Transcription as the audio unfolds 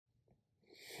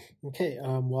Okay,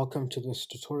 welcome to this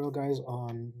tutorial, guys,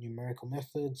 on numerical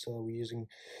methods. We're using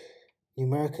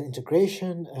numerical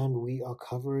integration, and we are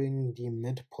covering the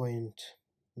midpoint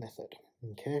method.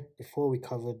 Okay, before we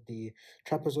covered the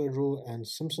trapezoid rule and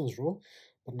Simpson's rule,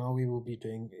 but now we will be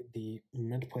doing the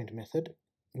midpoint method,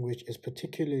 which is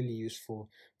particularly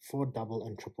useful for double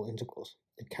and triple integrals.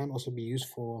 It can also be used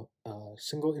for a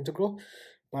single integral,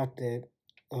 but they're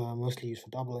mostly used for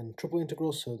double and triple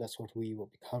integrals, so that's what we will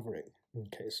be covering.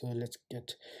 Okay, so let's get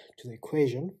to the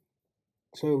equation.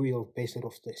 So we'll base it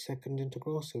off the second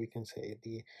integral, so we can say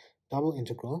the double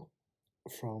integral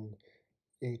from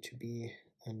a to b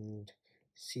and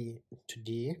c to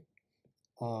d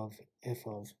of f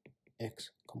of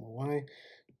x comma y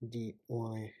dy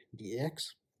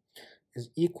dx is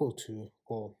equal to,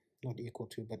 or not equal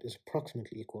to, but is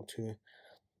approximately equal to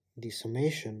the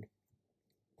summation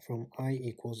from I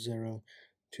equals 0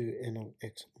 to n of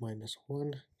x minus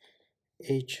 1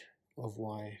 h of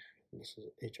y, this is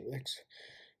h of x,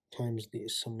 times the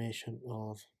summation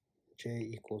of j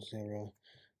equals 0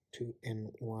 to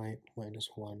ny minus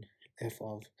 1 f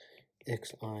of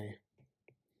xi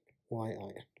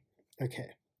yi. Okay,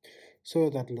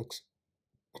 so that looks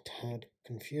a tad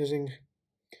confusing,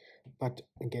 but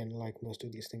again, like most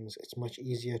of these things, it's much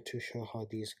easier to show how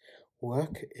these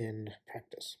work in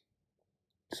practice.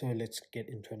 So let's get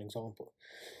into an example.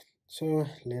 So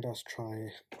let us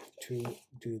try to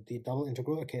do the double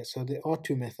integral. Okay, so there are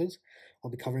two methods. I'll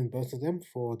be covering both of them.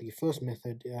 For the first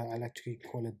method, I like to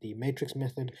call it the matrix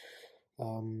method,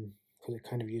 because it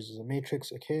kind of uses a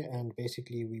matrix. Okay, and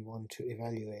basically we want to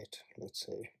evaluate, let's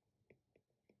say,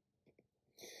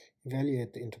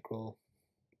 evaluate the integral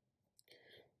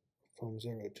from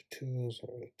 0 to 2,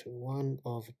 0 to 1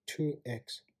 of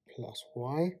 2x plus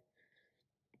y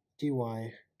dy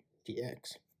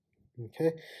dx.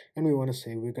 Okay, and we want to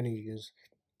say we're going to use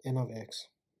n of x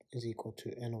is equal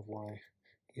to n of y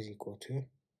is equal to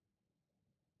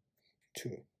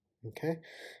 2. Okay,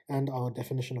 and our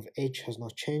definition of h has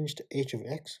not changed. H of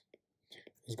x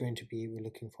is going to be, we're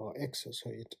looking for x, so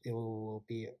it will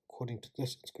be, according to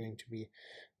this, it's going to be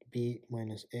b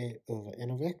minus a over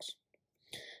n of x,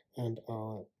 and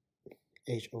our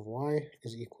h of y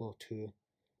is equal to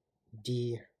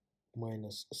d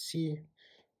minus c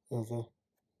over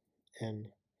n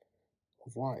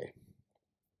of y.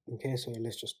 Okay, so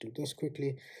let's just do this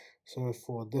quickly. So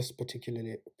for this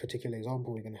particular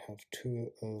example, we're going to have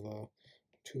 2 over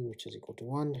 2, which is equal to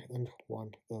 1, and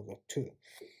 1 over 2.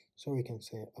 So we can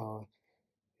say our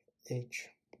h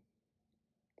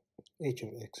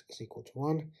of x is equal to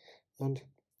 1, and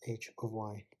h of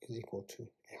y is equal to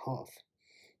a half.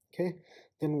 Okay,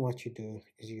 then what you do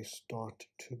is you start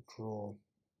to draw a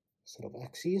set of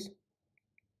axes.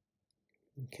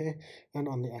 Okay, and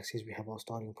on the axes we have our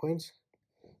starting points.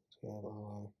 So we have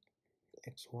our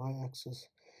xy axis,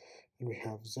 and we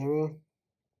have 0,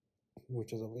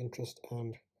 which is of interest,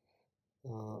 and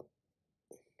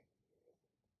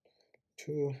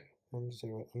 2 and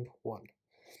 0 and 1.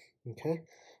 Okay,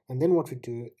 and then what we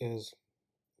do is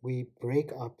we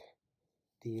break up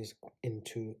these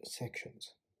into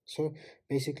sections. So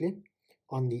basically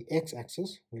on the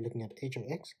x-axis we're looking at h of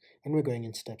x, and we're going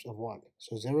in steps of 1.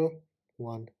 So 0,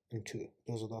 1 and 2,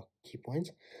 those are the key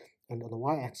points. And on the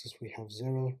y-axis we have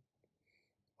 0,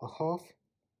 a half,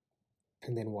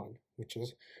 and then 1, which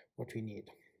is what we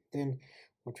need. Then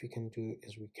what we can do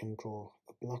is we can draw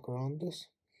a block around this.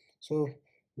 So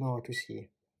now what we see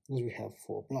is we have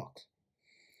 4 blocks.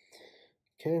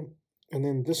 Okay, and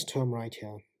then this term right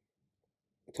here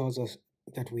tells us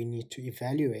that we need to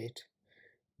evaluate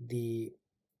the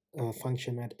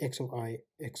function at x of y,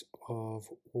 x of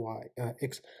y,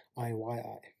 x I y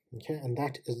I. Okay, and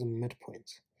that is the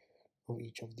midpoint of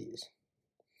each of these.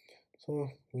 So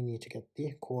we need to get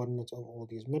the coordinates of all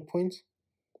these midpoints.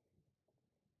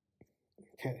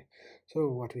 Okay, so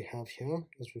what we have here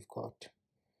is we've got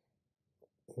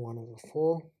 1 over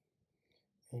 4,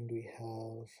 and we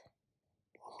have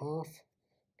a half,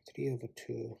 3 over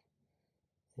 2,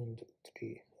 and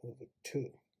 3 over 2.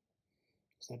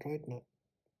 Is that right? No,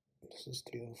 this is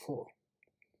 3 over 4.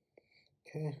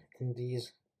 Okay, and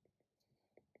these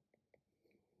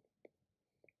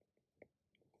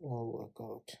all work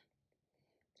out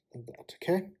like that.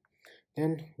 Okay,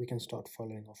 then we can start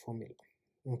following our formula.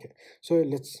 Okay, so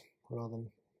let's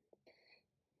rather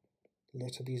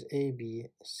letter these A, B,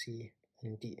 C,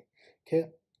 and D.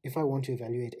 Okay, if I want to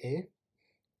evaluate A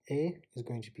is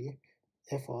going to be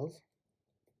f of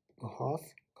a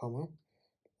half, comma,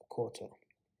 a quarter.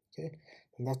 Okay,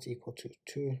 and that's equal to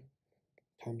 2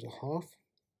 times a half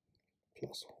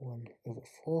plus 1 over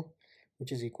 4,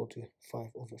 which is equal to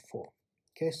 5 over 4.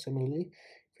 Okay, similarly,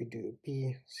 if we do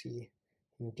B, C,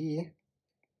 and D,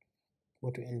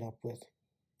 what we end up with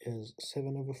is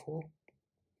 7 over 4,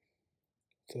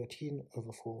 13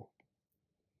 over 4,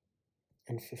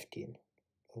 and 15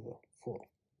 over 4.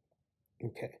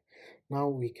 Okay, now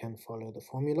we can follow the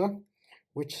formula,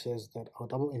 which says that our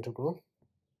double integral,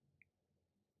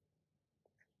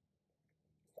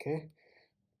 okay,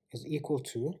 is equal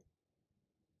to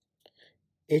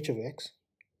h of x,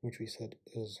 which we said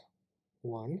is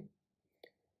 1,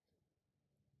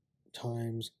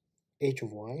 times h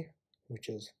of y, which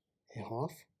is a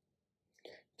half,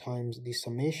 times the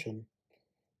summation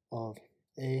of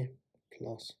a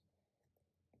plus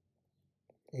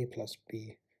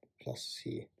b plus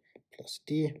c plus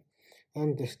d,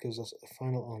 and this gives us a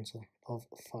final answer of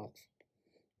 5.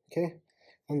 Okay,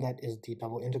 and that is the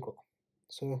double integral.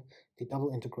 So the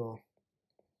double integral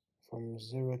from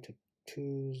 0 to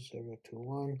 2, 0 to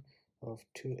 1 of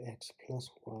 2x plus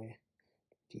y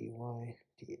dy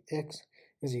dx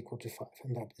is equal to 5,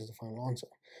 and that is the final answer.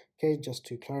 Okay, just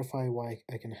to clarify why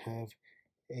I can have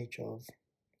h of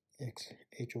x,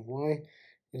 h of y,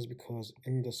 is because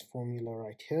in this formula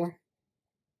right here,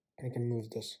 I can move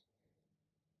this,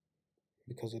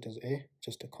 because it is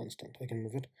just a constant, I can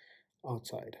move it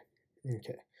outside.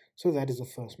 Okay, so that is the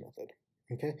first method.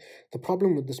 Okay, the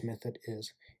problem with this method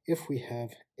is if we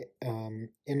have n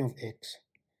of x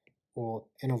or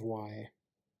n of y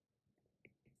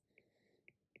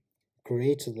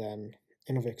greater than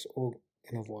n of x or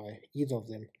n of y, either of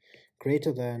them,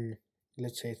 greater than,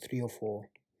 let's say, 3 or 4,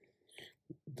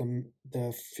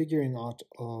 the figuring out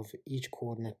of each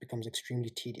coordinate becomes extremely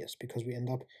tedious, because we end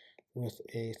up with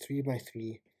a 3 by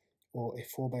 3 or a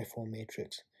 4 by 4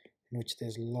 matrix in which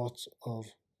there's lots of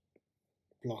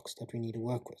blocks that we need to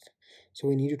work with. So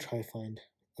we need to try find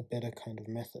a better kind of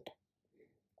method.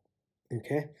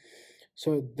 Okay,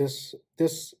 so this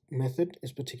method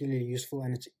is particularly useful,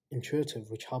 and it's intuitive,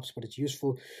 which helps, but it's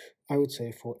useful, I would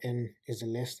say, for n is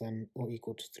less than or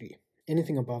equal to 3.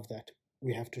 Anything above that,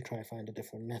 we have to try find a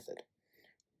different method,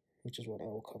 which is what I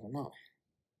will cover now.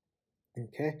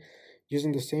 Okay,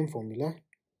 using the same formula,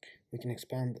 we can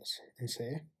expand this and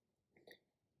say,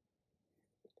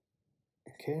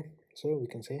 okay, so we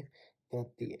can say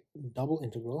that the double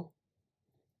integral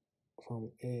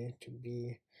from a to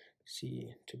b,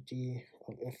 c to d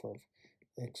of f of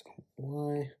x,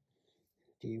 y,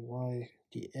 dy,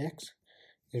 dx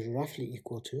is roughly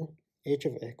equal to h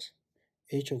of x,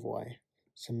 h of y,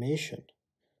 summation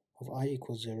of I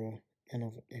equals 0, n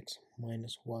of x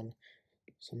minus 1,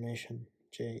 summation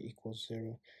j equals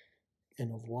 0,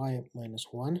 n of y minus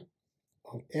 1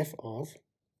 of f of,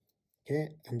 okay,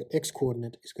 and the x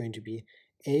coordinate is going to be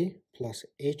a plus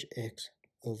hx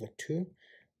over 2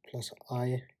 plus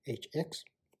I hx,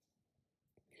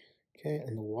 okay,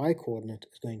 and the y coordinate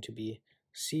is going to be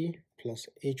c plus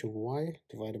h of y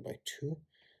divided by 2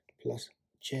 plus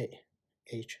j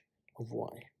h of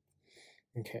y.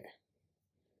 Okay,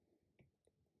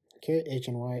 h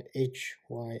and y, h,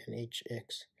 y, and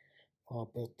hx are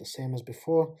both the same as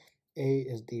before. A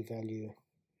is the value,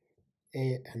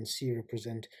 a and c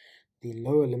represent the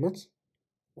lower limits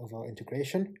of our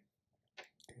integration.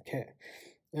 Okay,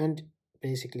 and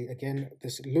basically, again,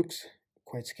 this looks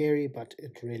quite scary, but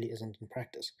it really isn't in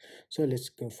practice. So let's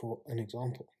go for an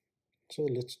example. So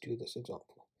let's do this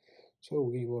example. So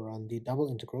we will run the double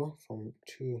integral from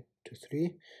 2 to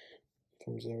 3,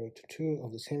 from 0 to 2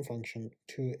 of the same function,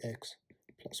 2x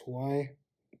plus y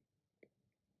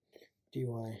dy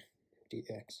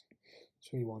dx. So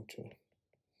we want to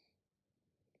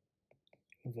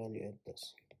evaluate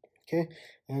this. Okay,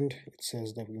 and it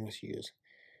says that we must use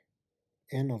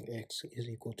n of x is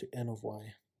equal to n of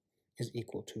y is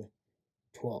equal to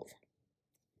 12.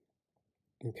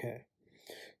 Okay,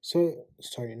 so,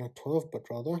 sorry, not 12, but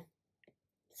rather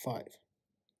 5.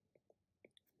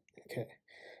 Okay,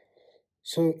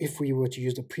 so if we were to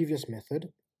use the previous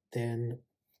method, then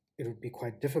it would be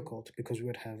quite difficult, because we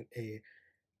would have a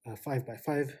 5 by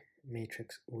 5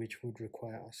 matrix, which would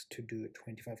require us to do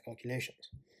 25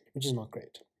 calculations, which is not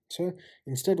great. So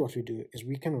instead, what we do is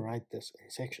we can write this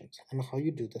in sections, and how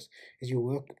you do this is you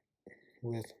work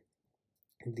with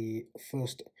the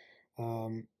first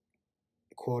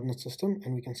coordinate system,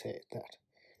 and we can say that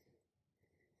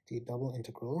the double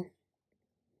integral,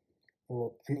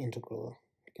 or an integral,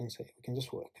 we can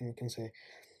just work, and we can say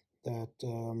that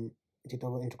the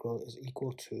double integral is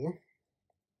equal to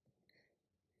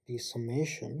the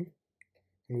summation,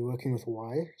 and we're working with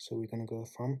y, so we're going to go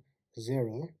from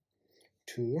 0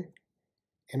 to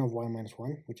n of y minus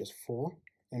 1, which is 4,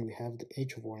 and we have the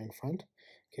h of y in front.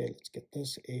 Okay, let's get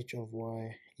this. H of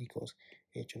y equals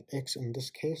h of x in this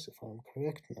case, if I'm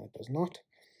correct. No, it does not.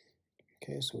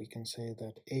 Okay, so we can say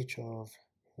that h of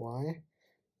y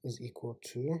is equal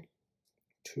to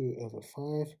 2 over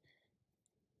 5,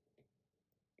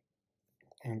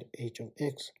 and h of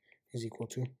x is equal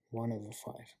to 1 over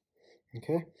 5.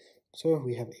 Okay, so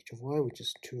we have h of y, which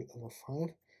is 2 over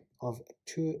 5 of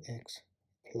 2x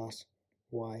plus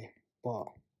y bar.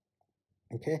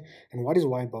 Okay, and what is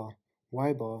y bar?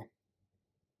 Y bar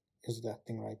is that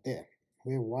thing right there,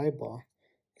 where y bar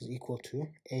is equal to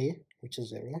a, which is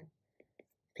 0,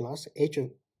 plus h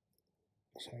of,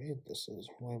 sorry, this is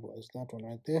y bar is that one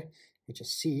right there, which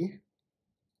is c,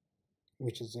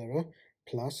 which is 0,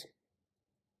 plus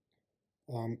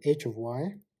h of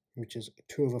y, which is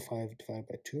 2 over 5 divided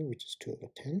by 2, which is 2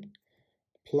 over 10,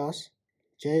 plus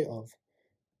j of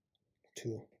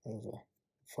 2 over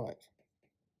 5.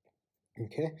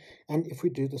 Okay, and if we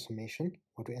do the summation,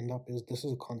 what we end up is, this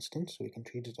is a constant, so we can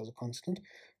treat it as a constant.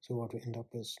 So what we end up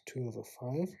is 2 over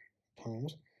 5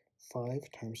 times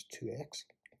 5 times 2x.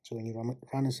 So when you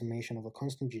run a summation of a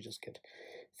constant, you just get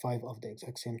 5 of the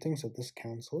exact same thing. So this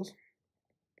cancels.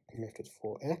 You're left with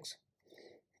 4x.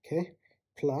 Okay,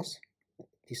 plus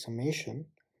the summation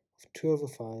of 2 over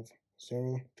 5,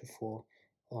 0 to 4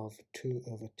 of 2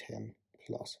 over 10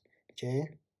 plus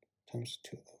j times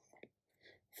 2 over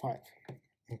 5.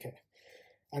 Okay,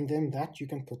 and then that you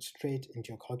can put straight into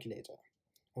your calculator.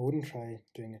 I wouldn't try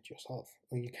doing it yourself,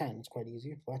 or you can, it's quite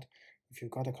easy, but if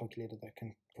you've got a calculator that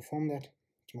can perform that,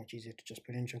 it's much easier to just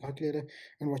put it into your calculator,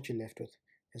 and what you're left with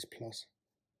is plus,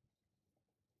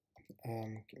 give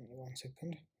me 1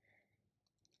 second,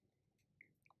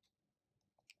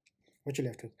 what you're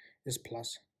left with is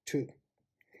plus 2.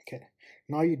 Okay,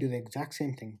 now you do the exact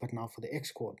same thing, but now for the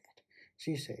x coordinate.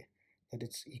 So you say that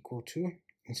it's equal to,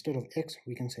 instead of x,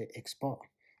 we can say x bar,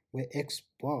 where x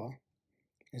bar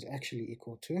is actually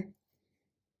equal to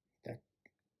that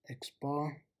x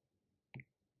bar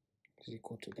is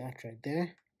equal to that right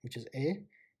there, which is a.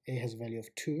 A has a value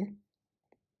of 2,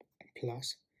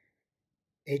 plus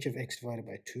h of x divided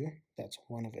by 2, that's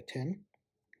 1 over 10,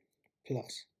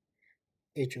 plus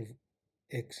h of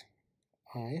x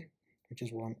I, which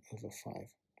is 1 over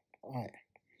 5i.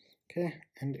 Okay,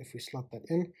 and if we slot that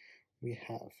in, we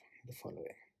have the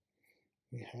following.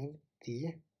 We have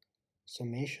the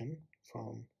summation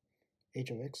from h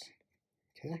of x,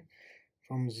 okay,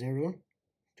 from 0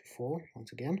 to 4,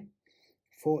 once again,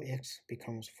 4x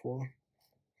becomes 4,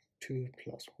 2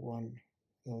 plus 1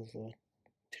 over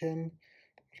 10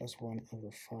 plus 1 over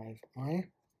 5i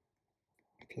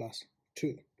plus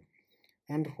 2.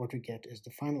 And what we get is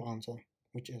the final answer,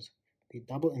 which is the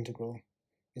double integral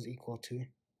is equal to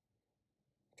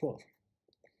 12.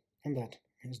 And that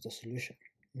is the solution.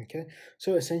 Okay,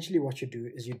 so essentially what you do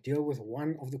is you deal with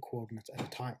one of the coordinates at a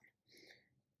time.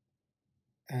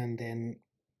 And then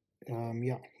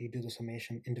you do the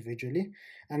summation individually,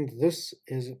 and this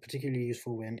is particularly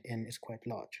useful when n is quite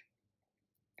large.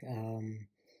 And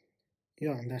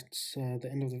that's the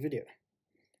end of the video,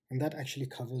 and that actually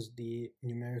covers the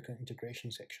numerical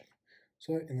integration section.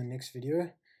 So in the next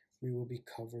video we will be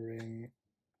covering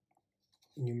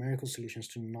numerical solutions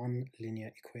to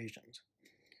non-linear equations.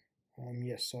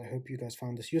 Yes, so I hope you guys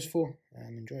found this useful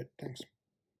and enjoyed. Thanks.